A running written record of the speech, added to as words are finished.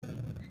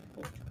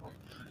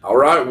All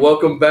right,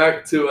 welcome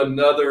back to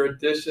another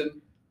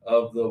edition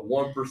of the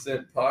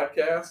 1%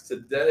 podcast.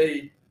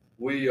 Today,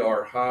 we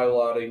are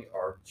highlighting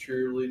our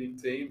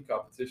cheerleading team,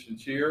 Competition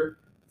Cheer,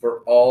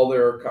 for all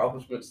their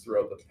accomplishments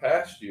throughout the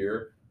past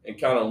year and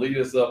kind of lead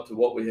us up to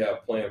what we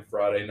have planned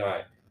Friday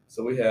night.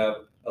 So, we have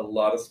a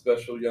lot of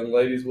special young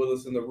ladies with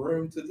us in the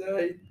room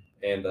today,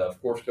 and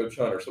of course, Coach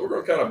Hunter. So, we're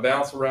going to kind of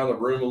bounce around the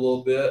room a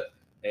little bit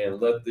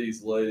and let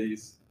these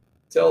ladies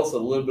tell us a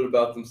little bit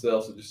about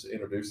themselves and just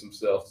introduce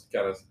themselves,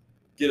 kind of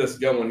get us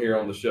going here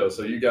on the show.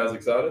 So, you guys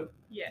excited?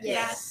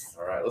 Yes.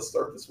 All right, let's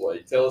start this way.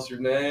 Tell us your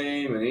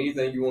name and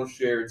anything you want to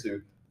share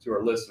to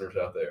our listeners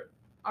out there.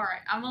 All right.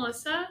 I'm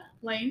Melissa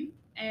Lane,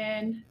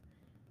 and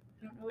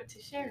I don't know what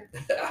to share.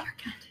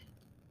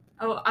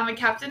 Oh, I'm a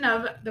captain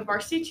of the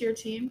varsity cheer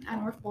team at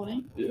North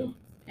Bowling. Yeah.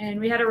 And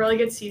we had a really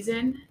good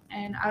season,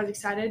 and I was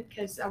excited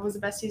because that was the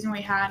best season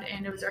we had,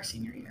 and it was our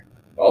senior year.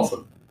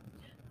 Awesome.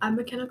 I'm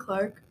McKenna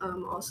Clark.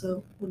 I'm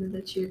also one of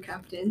the cheer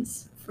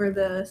captains for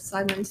the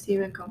sidelines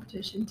team and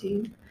competition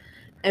team.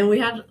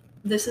 And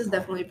this has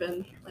definitely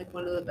been like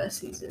one of the best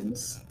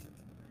seasons.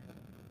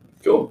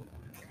 Cool.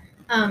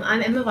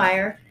 I'm Emma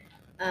Weyer.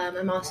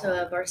 I'm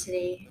also a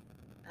varsity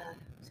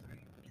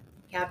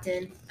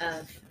captain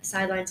of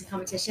sidelines and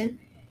competition.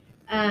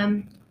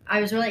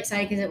 I was really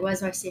excited because it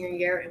was my senior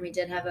year and we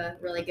did have a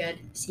really good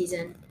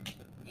season.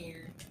 And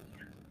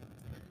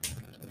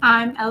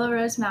I'm Ella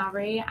Rose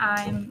Mowry.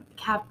 I'm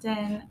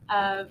captain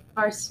of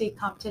varsity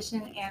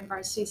competition and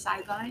varsity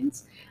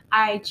sidelines.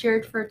 I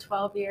cheered for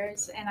 12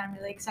 years, and I'm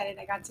really excited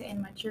I got to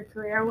end my cheer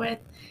career with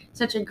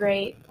such a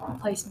great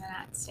placement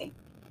at state.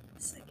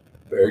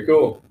 Very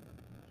cool.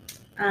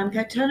 I'm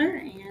Coach Hunter,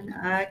 and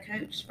I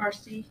coach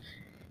varsity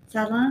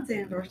sidelines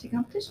and varsity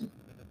competition.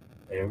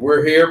 And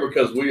we're here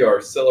because we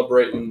are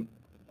celebrating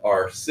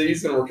our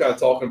season. We're kind of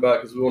talking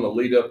about because we want to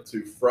lead up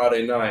to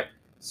Friday night.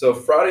 So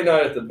Friday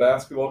night at the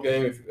basketball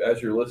game,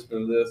 as you're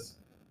listening to this,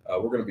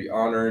 we're going to be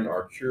honoring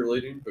our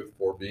cheerleading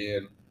for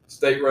being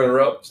state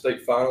runner-up,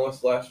 state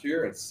finalists last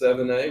year in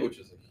 7A, which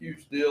is a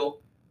huge deal.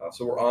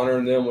 So we're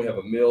honoring them. We have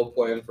a meal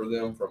planned for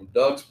them from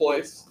Doug's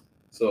Place.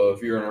 So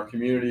if you're in our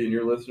community and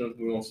you're listening,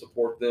 we want to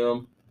support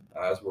them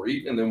as we're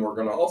eating. And then we're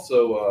going to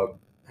also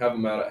have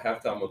them out at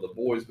halftime of the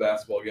boys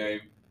basketball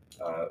game.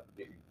 Of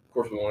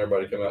course, we want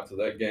everybody to come out to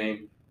that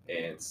game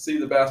and see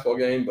the basketball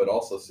game, but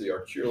also see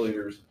our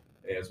cheerleaders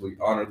as we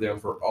honor them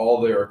for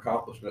all their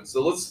accomplishments.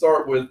 So let's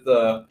start with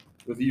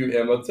you,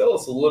 Emma. Tell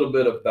us a little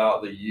bit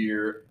about the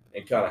year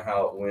and kind of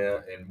how it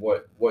went and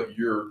what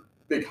your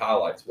big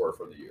highlights were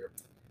for the year.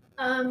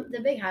 the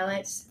big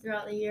highlights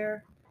throughout the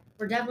year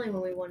were definitely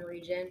when we won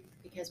region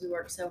because we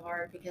worked so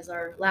hard. Because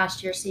our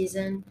last year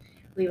season,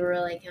 we were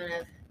really kind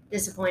of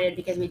disappointed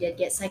because we did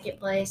get second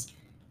place,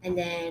 and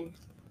then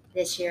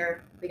this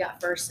year we got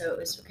first. So it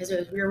was because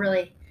we were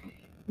really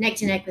neck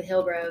to neck with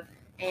Hillgrove,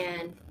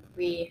 and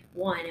we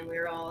won, and we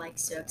were all like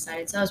so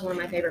excited. So that was one of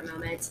my favorite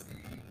moments.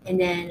 And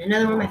then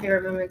another one of my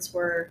favorite moments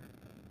were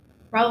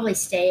probably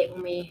state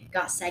when we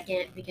got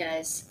second,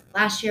 because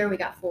last year we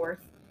got fourth.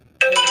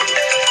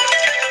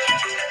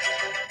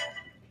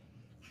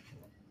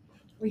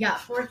 We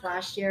got fourth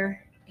last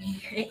year,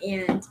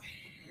 and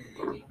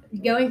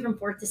going from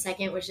fourth to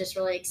second was just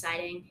really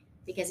exciting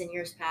because in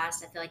years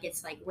past, I feel like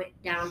it's like went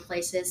down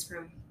places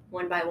from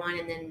one by one,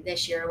 and then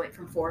this year it went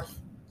from fourth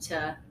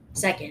to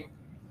second,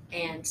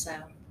 and so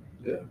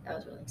that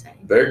was really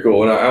exciting. Very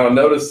cool. And I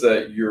noticed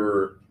that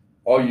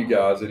all you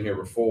guys in here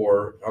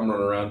before, I'm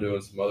running around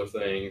doing some other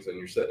things, and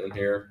you're sitting in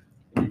here,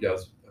 and you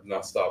guys have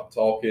not stopped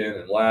talking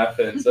and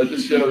laughing. So it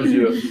just shows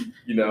you,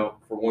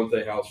 for one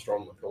thing, how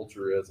strong the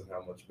culture is and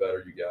how much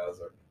better you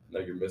guys are. I know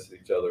you're missing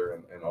each other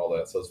and all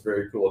that. So it's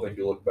very cool. I think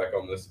you look back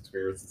on this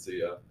experience and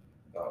see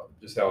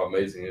just how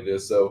amazing it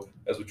is. So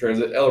as we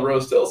transit, Ella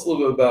Rose, tell us a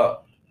little bit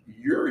about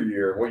your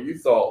year, what you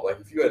thought, like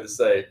if you had to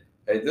say,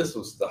 hey, this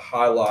was the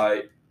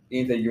highlight,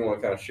 anything you want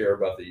to kind of share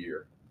about the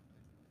year?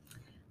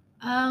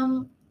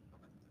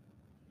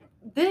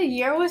 The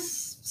year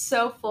was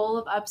so full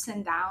of ups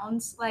and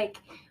downs. Like,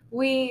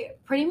 we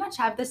pretty much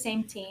have the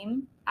same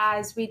team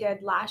as we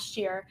did last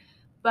year,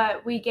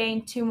 but we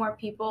gained 2 more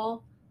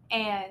people,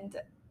 and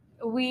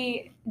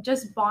we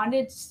just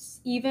bonded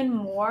even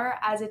more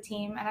as a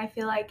team. And I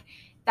feel like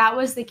that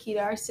was the key to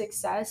our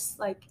success,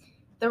 like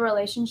the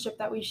relationship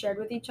that we shared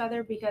with each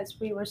other, because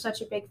we were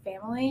such a big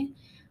family.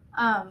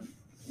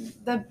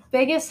 The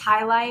biggest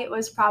highlight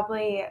was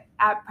probably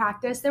at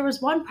practice. There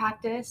was one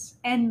practice,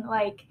 and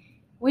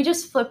we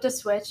just flipped a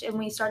switch and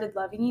we started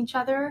loving each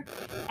other.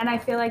 And I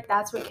feel like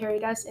that's what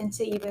carried us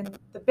into even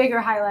the bigger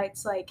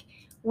highlights, like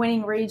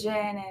winning region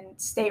and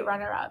state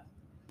runner-up.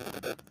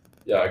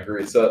 Yeah, I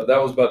agree. So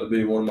that was about to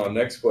be one of my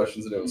next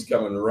questions, and it was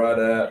coming right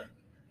at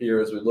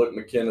here as we look.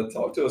 McKenna,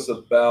 talk to us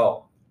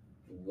about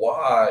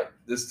why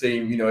this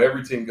team,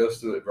 every team goes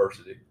through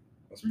adversity.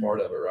 That's part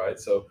of it, right?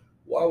 So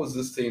why was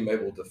this team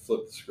able to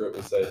flip the script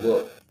and say,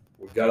 look,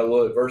 we've got a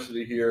little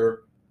adversity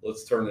here.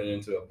 Let's turn it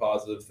into a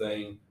positive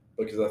thing.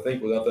 Because I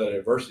think without that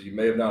adversity, you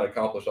may have not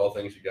accomplished all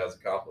things you guys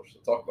accomplished. So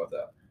talk about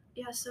that.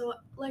 Yeah, so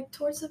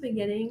towards the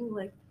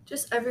beginning,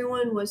 just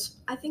everyone was,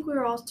 I think we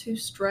were all too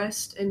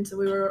stressed, and so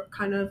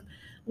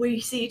we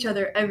see each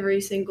other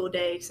every single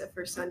day except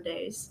for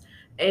Sundays.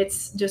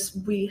 It's just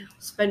we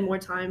spend more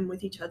time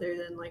with each other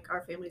than like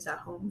our families at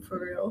home for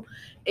real.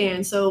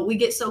 And so we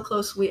get so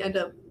close we end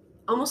up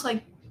almost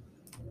like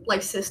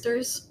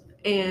sisters,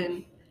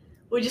 and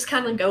we just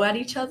kind of go at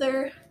each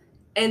other.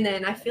 And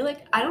then I feel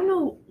like I don't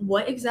know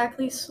what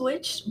exactly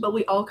switched, but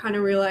we all kind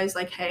of realized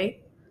like,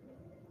 hey,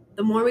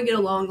 the more we get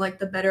along, like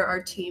the better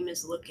our team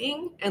is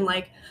looking, and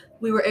like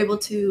we were able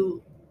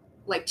to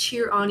like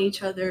cheer on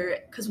each other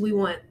because we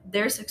want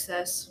their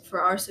success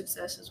for our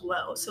success as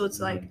well. So it's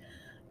like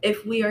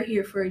if we are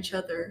here for each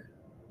other,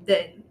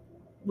 then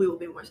we will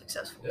be more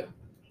successful.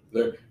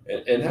 Yeah.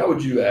 And how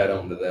would you add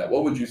on to that?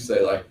 What would you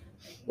say? Like,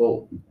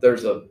 well,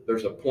 there's a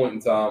point in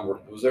time where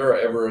was there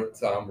ever a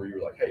time where you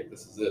were like, hey,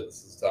 this is it.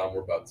 This is the time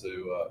we're about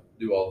to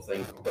do all the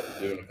things we're about to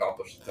do and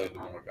accomplish the things we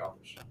want to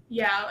accomplish.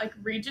 Yeah, like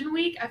region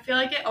week, I feel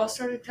like it all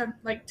started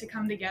to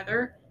come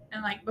together.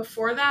 And like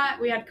before that,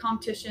 we had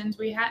competitions.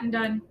 We hadn't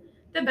done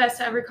the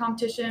best at every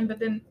competition, but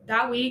then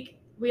that week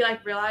we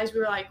like realized we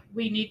were like,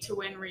 we need to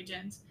win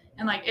regions,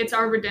 and like it's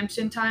our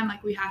redemption time.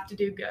 Like we have to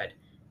do good.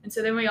 And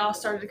so then we all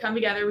started to come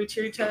together. We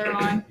cheered each other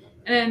on.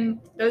 And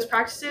then those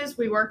practices,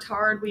 we worked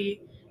hard.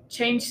 We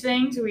changed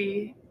things.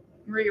 We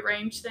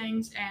rearranged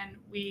things, and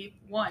we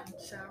won.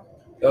 So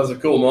That was a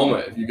cool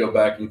moment. If you go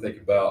back and you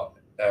think about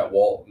at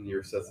Walt and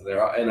you're sitting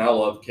there, and I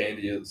love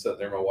Candy sitting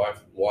there, my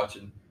wife,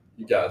 watching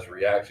you guys'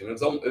 reaction.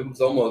 It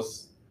was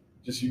almost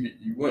just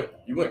you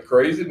went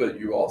crazy, but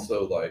you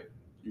also like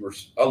you were.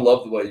 I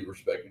love the way you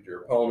respected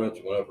your opponents.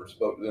 You went over and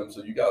spoke to them.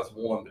 So you guys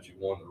won, but you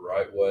won the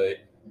right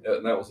way,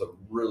 and that was a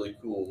really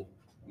cool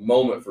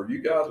moment for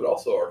you guys, but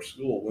also our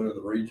school winning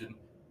the region.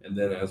 And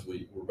then as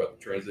we're about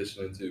to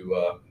transition into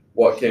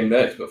what came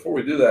next. Before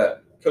we do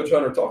that, Coach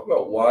Hunter, talk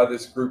about why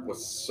this group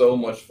was so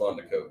much fun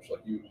to coach.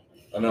 Like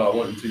I know I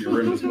went into your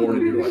room this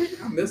morning. You were like,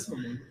 I miss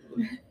them.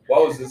 Why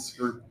was this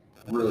group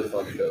really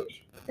fun to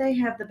coach? They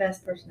have the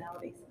best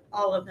personalities,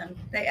 all of them.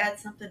 They add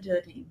something to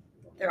a team.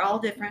 They're all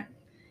different.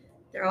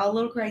 They're all a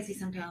little crazy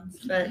sometimes,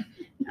 but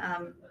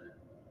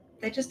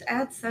they just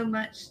add so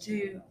much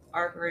to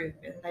our group,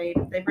 and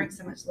they bring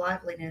so much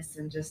liveliness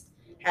and just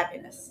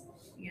happiness,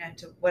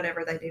 to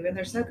whatever they do. And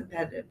they're so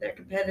competitive. Their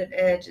competitive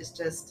edge is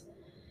just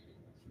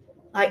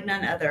like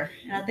none other.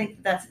 And I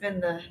think that's been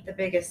the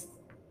biggest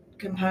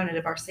component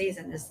of our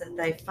season, is that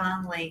they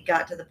finally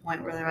got to the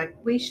point where they're like,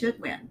 we should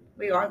win.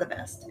 We are the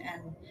best.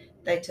 And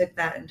they took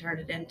that and turned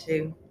it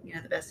into,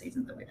 the best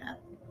season that we've had.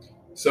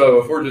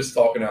 So if we're just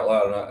talking out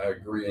loud, and I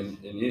agree, and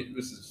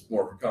this is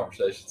more of a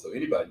conversation, so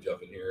anybody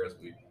jump in here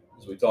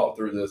as we talk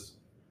through this.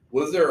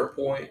 Was there a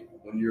point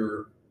when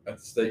you're at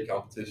the state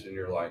competition and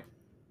you're like,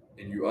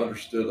 and you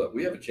understood that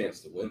we have a chance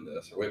to win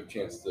this, or we have a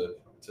chance to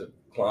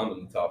climb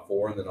in the top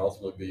four and then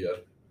ultimately be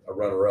a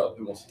runner-up?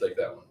 Who wants to take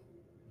that one?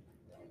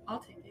 I'll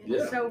take it.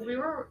 Yeah. So we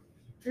were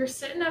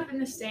sitting up in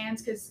the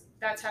stands because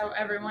that's how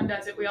everyone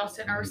does it. We all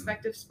sit in our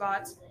respective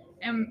spots,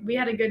 and we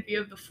had a good view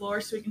of the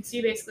floor, so we can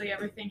see basically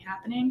everything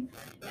happening.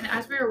 And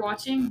as we were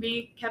watching,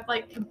 we kept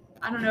I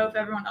don't know if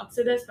everyone else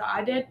did this, but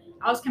I did.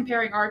 I was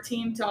comparing our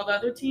team to all the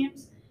other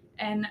teams,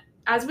 and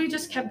as we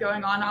just kept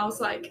going on, I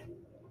was like,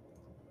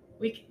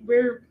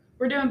 we're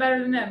doing better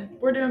than them.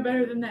 We're doing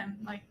better than them.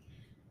 Like,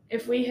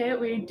 if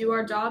we do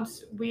our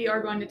jobs, we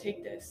are going to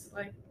take this.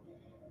 Like,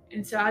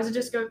 and so as it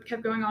just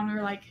kept going on, we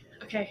were like,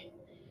 okay,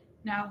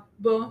 now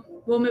we'll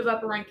move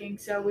up a ranking.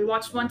 So we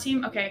watched one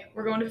team, okay,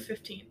 we're going to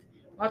 15th.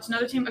 Watch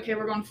another team, okay,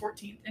 we're going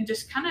 14th. And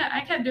just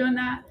I kept doing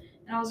that,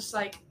 and I was just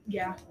like,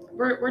 yeah,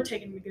 we're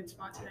taking a good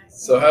spot today.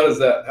 So how does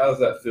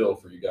that feel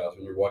for you guys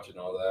when you're watching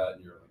all that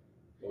and you're like,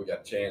 well, we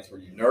got a chance? Were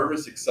you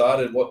nervous,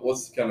 excited?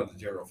 What's kind of the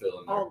general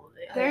feeling there? All of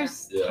it.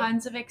 There's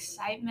tons of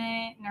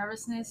excitement,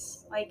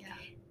 nervousness. Like,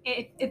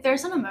 if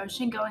there's an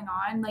emotion going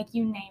on, like,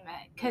 you name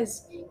it.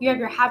 Because you have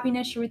your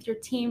happiness, you're with your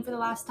team for the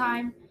last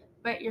time,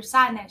 but your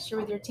sadness, you're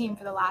with your team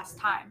for the last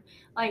time.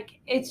 Like,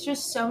 it's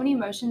just so many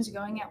emotions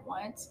going at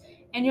once.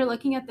 And you're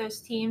looking at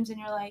those teams and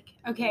you're like,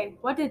 okay,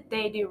 what did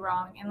they do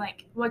wrong? And,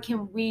 like, what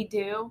can we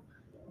do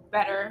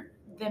better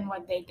than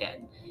what they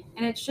did?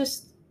 And it's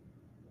just,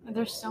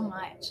 there's so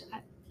much.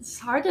 It's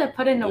hard to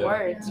put into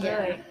words,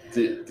 really.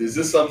 Is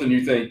this something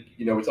you think,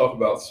 we talk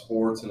about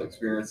sports and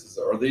experiences.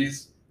 Are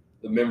these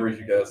the memories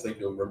you guys think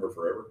you'll remember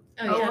forever?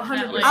 Oh, yeah,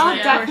 100%. I'll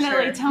Yeah, definitely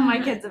for sure. tell my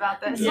kids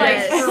about this.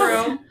 Yes. Like, For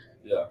real.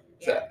 Yeah.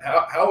 So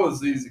how is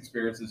these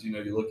experiences, you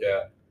look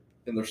at,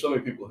 and there's so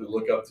many people who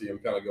look up to you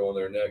and kind of go on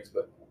there next,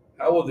 but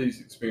how will these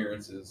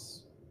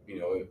experiences,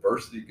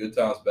 adversity, good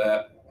times,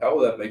 bad, how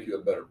will that make you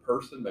a better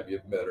person, maybe a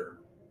better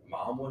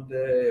mom one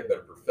day, a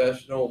better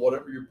professional,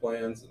 whatever your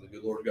plans and the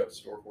good Lord got in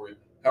store for you?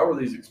 How are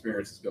these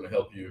experiences going to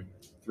help you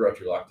throughout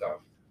your lifetime?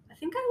 I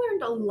think I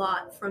learned a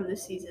lot from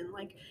this season.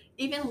 Like,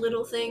 even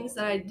little things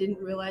that I didn't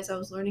realize I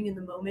was learning in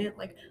the moment.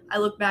 Like, I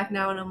look back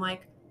now and I'm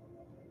like,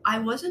 I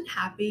wasn't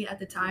happy at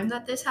the time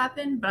that this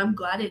happened, but I'm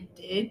glad it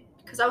did,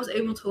 because I was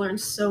able to learn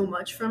so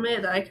much from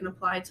it that I can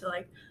apply to,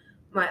 like,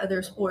 my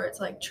other sports,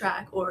 like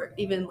track, or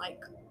even,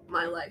 like,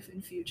 my life in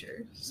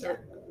future. So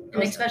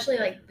And especially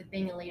like with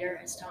being a leader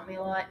has taught me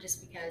a lot,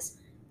 just because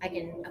I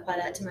can apply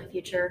that to my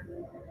future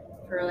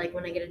for like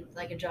when I get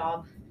a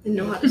job. And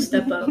know how to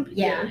step up.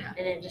 Yeah,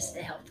 and it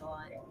helped a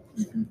lot.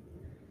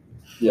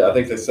 Yeah, I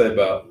think they say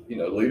about,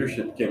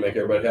 leadership, you can't make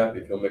everybody happy.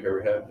 If you don't make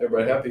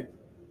everybody happy,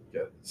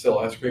 yeah, sell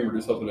ice cream or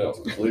do something else.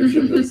 Because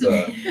leadership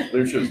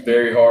is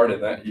very hard,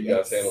 and that you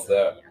guys handled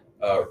that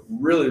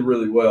really,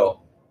 really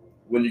well.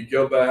 When you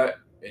go back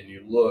and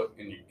you look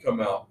and you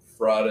come out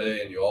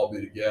Friday and you all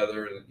be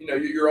together, and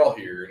you're all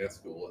here and at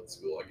school,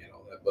 I get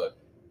all that, but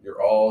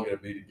you're all going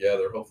to be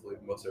together. Hopefully,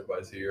 most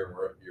everybody's here, and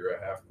you're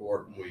at half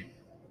court, and we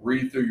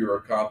read through your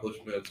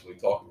accomplishments, we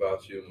talk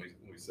about you, and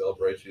we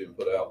celebrate you and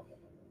put out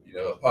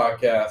a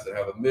podcast and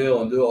have a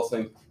meal and do all those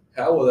things.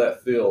 How will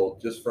that feel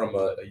just from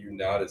a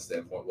united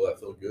standpoint? Will that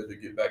feel good to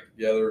get back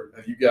together?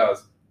 Have you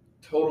guys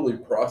totally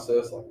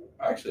processed, like,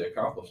 I actually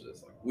accomplished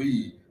this? Like,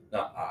 we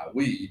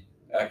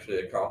actually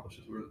accomplished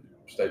this. We're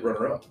state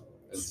runner-up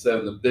instead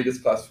of the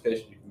biggest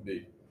classification you can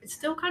be. It's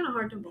still kind of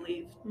hard to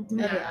believe.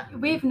 Yeah.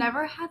 We've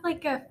never had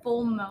like a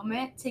full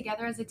moment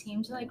together as a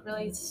team to like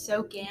really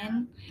soak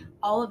in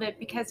all of it,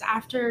 because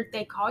after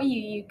they call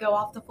you, you go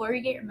off the floor,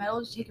 you get your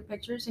medals, you take your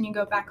pictures, and you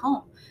go back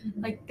home.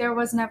 Like there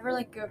was never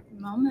like a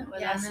moment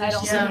with us. And I then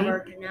don't it's think.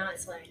 work, and now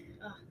it's like,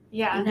 oh.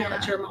 Yeah. And now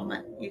it's your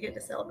moment. You get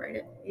to celebrate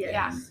it.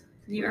 Yeah.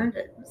 You earned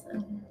it.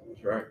 So.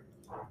 That's right.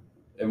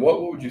 And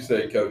what would you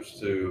say, Coach,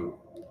 to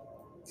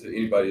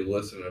anybody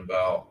listening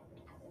about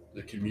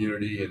the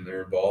community and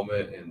their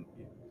involvement? And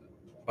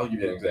I'll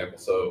give you an example.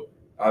 So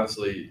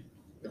obviously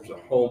there was a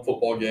home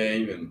football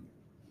game, and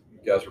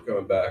you guys were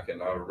coming back,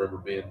 and I remember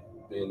being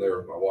there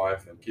with my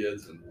wife and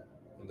kids, and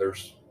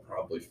there's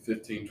probably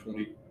 15,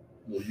 20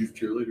 little youth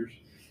cheerleaders.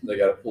 They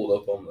got it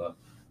pulled up on the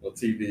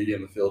TV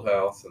in the field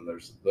house, and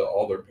there's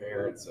all their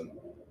parents, and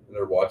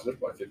they're watching. There's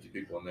probably 50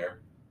 people in there.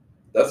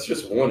 That's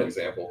just one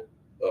example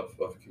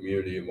of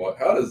community. And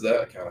how does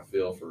that kind of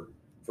feel for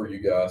you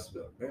guys to be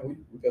like,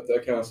 man, we got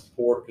that kind of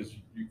support because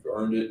you've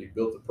earned it and you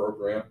built the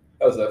program?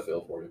 How does that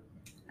feel for you?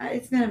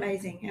 It's been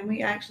amazing, and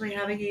we actually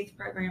have a youth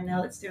program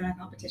now that's doing a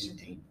competition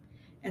team,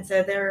 and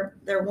so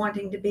they're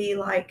wanting to be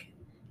like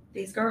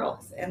these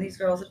girls, and these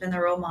girls have been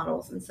their role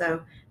models, and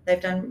so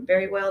they've done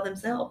very well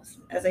themselves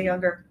as a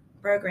younger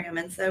program,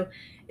 and so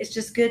it's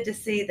just good to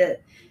see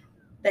that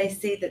they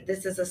see that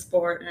this is a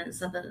sport and it's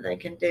something that they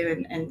can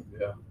do and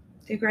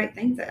do great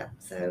things at.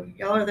 So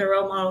y'all are their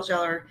role models.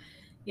 Y'all are,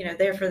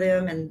 there for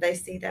them, and they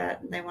see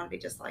that and they want to be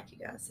just like you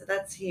guys. So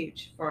that's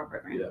huge for our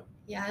program.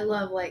 Yeah, I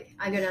love, like,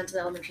 I go down to the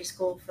elementary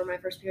school for my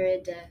first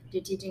period to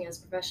do teaching as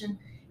a profession,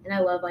 and I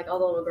love, like, all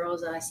the little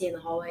girls that I see in the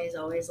hallways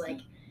always, like,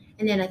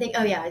 and then I think,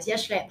 it was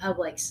yesterday at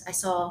Publix, I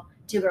saw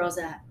two girls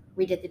that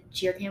we did the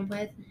cheer camp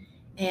with,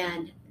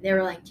 and they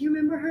were like, do you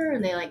remember her?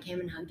 And they, like,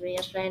 came and hugged me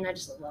yesterday, and I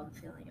just love the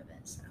feeling of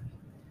it, so.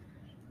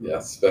 Yeah,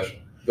 it's special.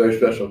 Very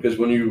special, because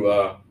when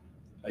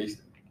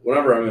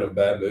whenever I'm in a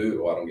bad mood,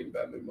 well, I don't get in a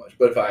bad mood much,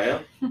 but if I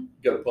am,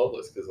 go to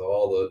Publix because of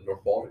all the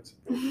North Baltimore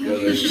support. You go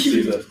there and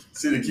see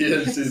the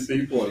kids, see the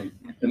people,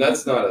 and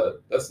that's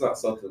not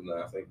something that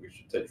I think we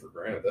should take for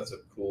granted. That's a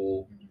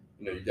cool,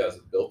 you guys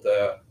have built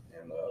that,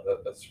 and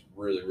that's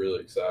really, really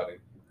exciting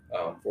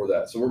for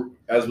that. So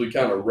as we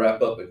kind of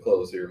wrap up and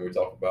close here, and we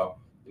talk about,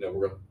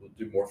 we'll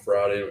do more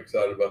Friday, and I'm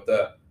excited about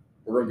that.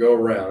 We're gonna go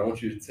around. I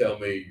want you to tell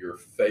me your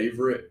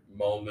favorite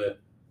moment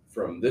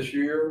from this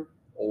year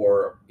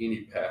or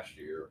any past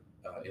year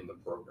in the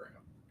program.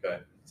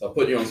 Okay, so I'm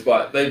putting you on the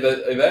spot. They've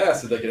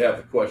asked if they could have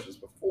the questions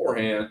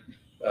beforehand.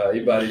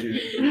 Anybody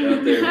who's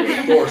out there, but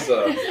of course,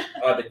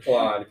 I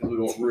decline because we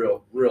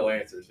want real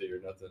answers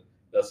here. Nothing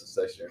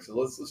stationary. So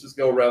let's just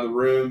go around the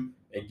room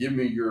and give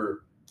me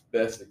your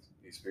best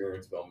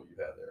experience moment you've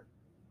had there.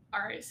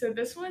 All right, so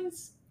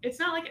it's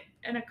not like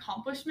an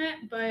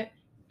accomplishment, but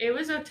it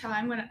was a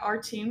time when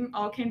our team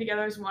all came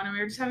together as one, and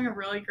we were just having a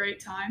really great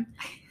time.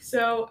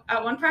 So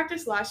at one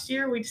practice last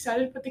year, we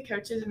decided to put the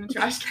coaches in the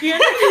trash can.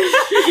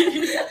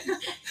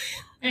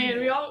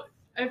 And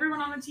everyone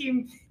on the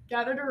team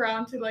gathered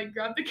around to like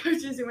grab the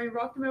coaches, and we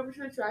walked them over to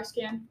the trash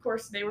can. Of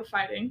course, they were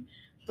fighting,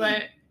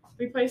 but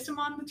we placed them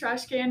on the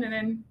trash can, and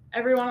then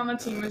everyone on the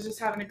team was just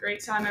having a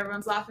great time.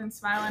 Everyone's laughing,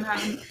 smiling,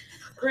 having a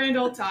grand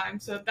old time.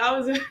 So that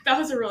was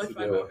a really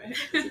fun moment.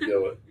 That's a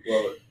good one.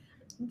 Love it.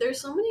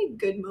 There's so many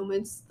good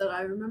moments that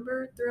I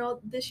remember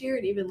throughout this year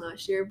and even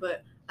last year,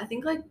 but I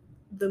think like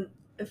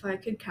if I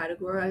could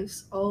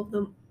categorize all of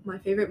them, my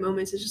favorite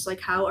moments is just like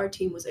how our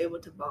team was able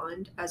to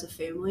bond as a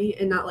family,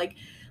 and not like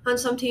on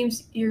some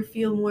teams you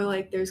feel more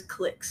like there's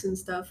cliques and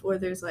stuff, or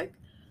there's like,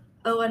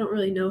 oh, I don't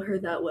really know her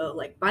that well.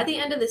 Like by the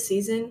end of the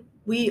season,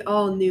 we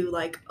all knew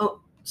like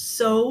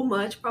so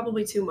much,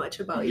 probably too much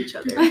about each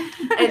other.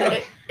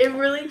 And it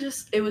really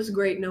it was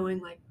great knowing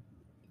like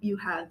you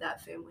had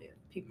that family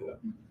of people.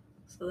 Yeah.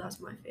 So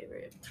that's my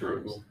favorite.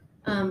 True.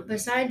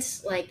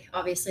 Besides, like,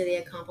 obviously the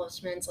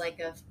accomplishments, like,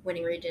 of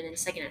winning region and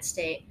second at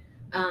state,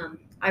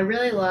 I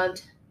really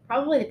loved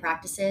probably the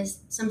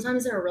practices.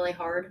 Sometimes they were really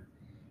hard,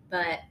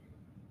 but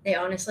they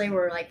honestly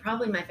were, like,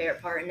 probably my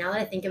favorite part. And now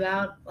that I think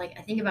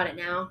about it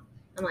now,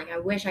 I'm like, I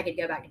wish I could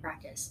go back to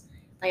practice.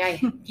 Like, I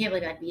can't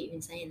believe I'd be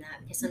even saying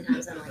that because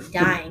sometimes I'm like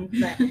dying.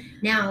 But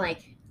now,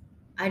 like,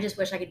 I just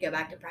wish I could go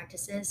back to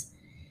practices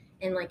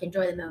and like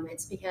enjoy the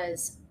moments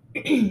because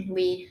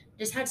we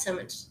just had so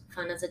much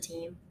fun as a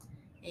team,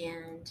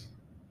 and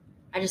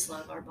I just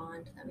love our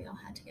bond that we all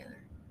had together.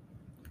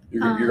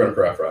 You're gonna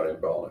cry Friday, I'm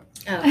calling.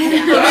 Oh,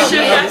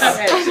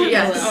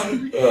 Yes.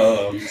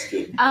 I'm just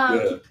kidding.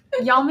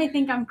 Y'all may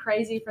think I'm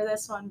crazy for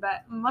this one,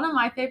 but one of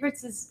my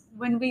favorites is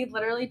when we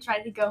literally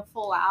tried to go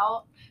full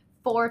out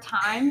 4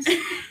 times.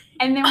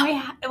 And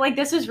then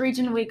this was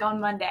region week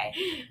on Monday.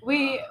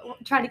 We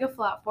tried to go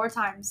full out 4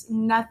 times.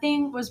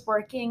 Nothing was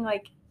working.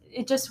 Like,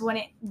 it just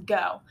wouldn't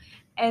go.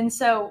 And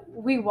so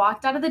we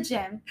walked out of the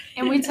gym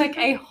and we took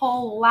a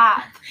whole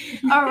lap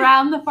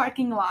around the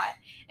parking lot.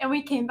 And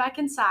we came back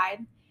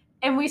inside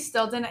and we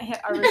still didn't hit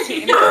our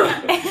routine.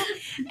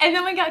 And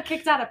then we got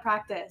kicked out of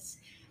practice.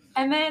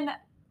 And then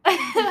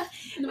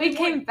we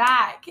came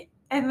back.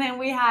 And then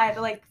we had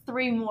like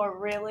 3 more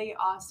really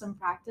awesome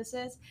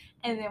practices,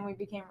 and then we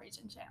became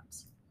region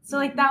champs. So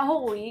like that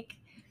whole week,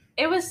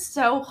 it was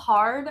so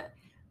hard,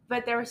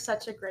 but there was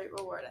such a great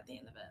reward at the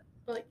end of it.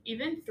 But like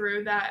even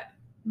through that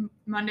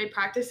Monday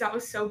practice, that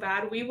was so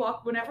bad.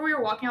 Whenever we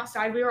were walking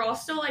outside, we were all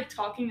still like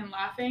talking and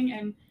laughing,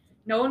 and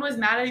no one was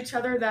mad at each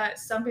other that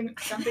something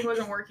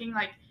wasn't working.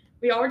 Like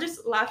we all were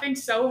just laughing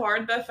so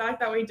hard the fact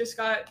that we just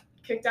got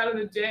kicked out of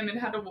the gym and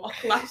had to walk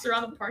laps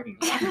around the parking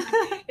lot.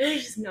 It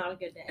was just not a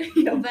good day.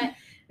 But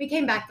we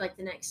came back like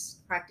the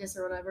next practice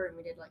or whatever, and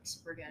we did like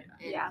super good.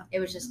 And it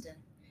was just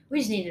we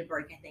just needed a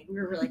break. I think we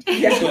were really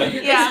tired.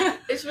 Yeah.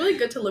 It's really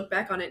good to look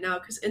back on it now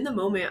because in the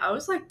moment I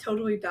was like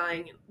totally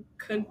dying and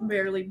could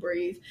barely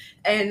breathe.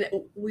 And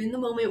in the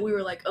moment we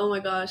were like, oh my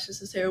gosh,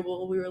 this is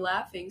terrible. We were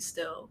laughing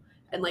still.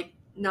 And like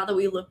now that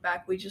we look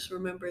back, we just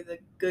remember the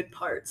good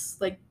parts.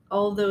 Like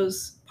all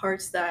those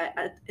parts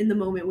that in the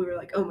moment we were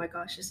like, oh my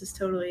gosh, this is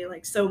totally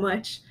like so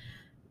much.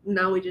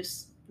 Now we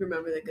just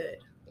remember the good.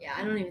 Yeah,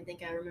 I don't even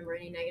think I remember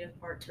any negative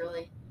parts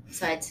really,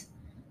 besides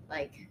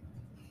like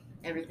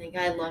everything.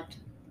 I loved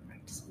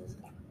practices.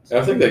 And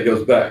I think that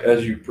goes back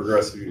as you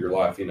progress through your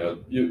life.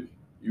 You'll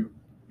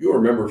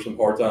remember some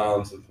hard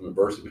times and some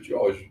adversity,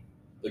 but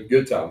the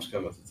good times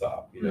come at the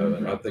top.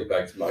 And I think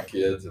back to my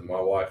kids and my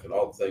wife and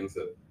all the things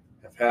that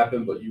have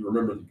happened, but you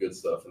remember the good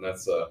stuff, and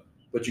that's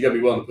but you got to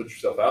be willing to put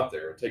yourself out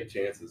there and take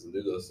chances and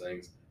do those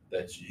things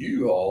that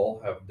you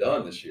all have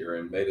done this year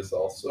and made us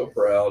all so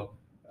proud.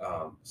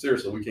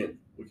 Seriously, we can't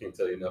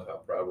tell you enough how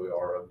proud we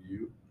are of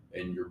you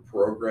and your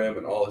program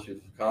and all that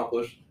you've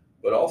accomplished.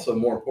 But also,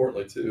 more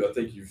importantly, too, I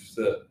think you've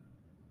set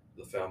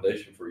the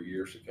foundation for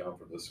years to come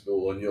for this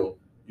school, and you'll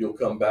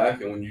come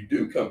back. And when you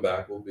do come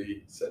back, we'll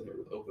be sitting here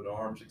with open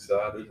arms,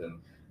 excited, and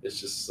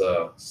it's just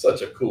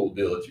such a cool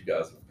deal that you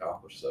guys have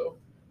accomplished. So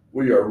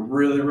we are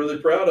really, really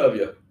proud of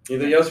you.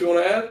 Anything else you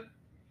want to add?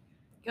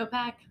 Go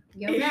Pack.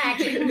 Go back.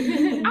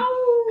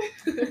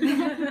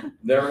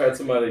 Never had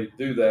somebody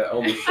do that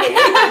on the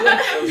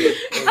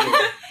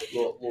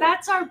show.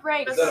 That's our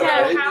break. Is So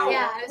that our break?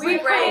 Yeah, we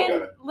it's pray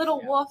Okay.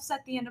 little wolves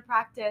at the end of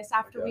practice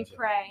after we Gotcha.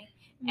 pray.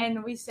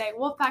 And we say,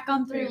 Wolfpack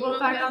on 3, Wolfpack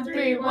Wolfpack on on 3,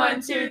 three,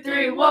 1, 2,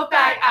 3, Wolfpack,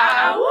 Wolfpack,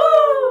 ah,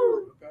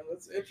 woo! Okay,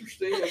 that's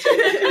interesting.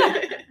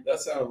 That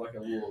sounded like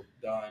a little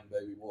dying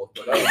baby wolf,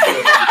 but that was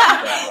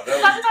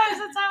good. Sometimes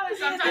that's how it is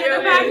Sometimes in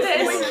it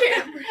is.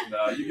 practice.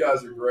 No, you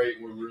guys are great,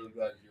 and we're really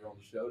glad you're on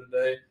the show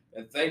today.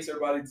 And thanks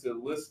everybody to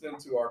listening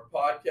to our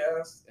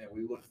podcast, and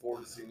we look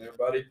forward to seeing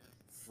everybody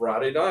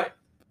Friday night.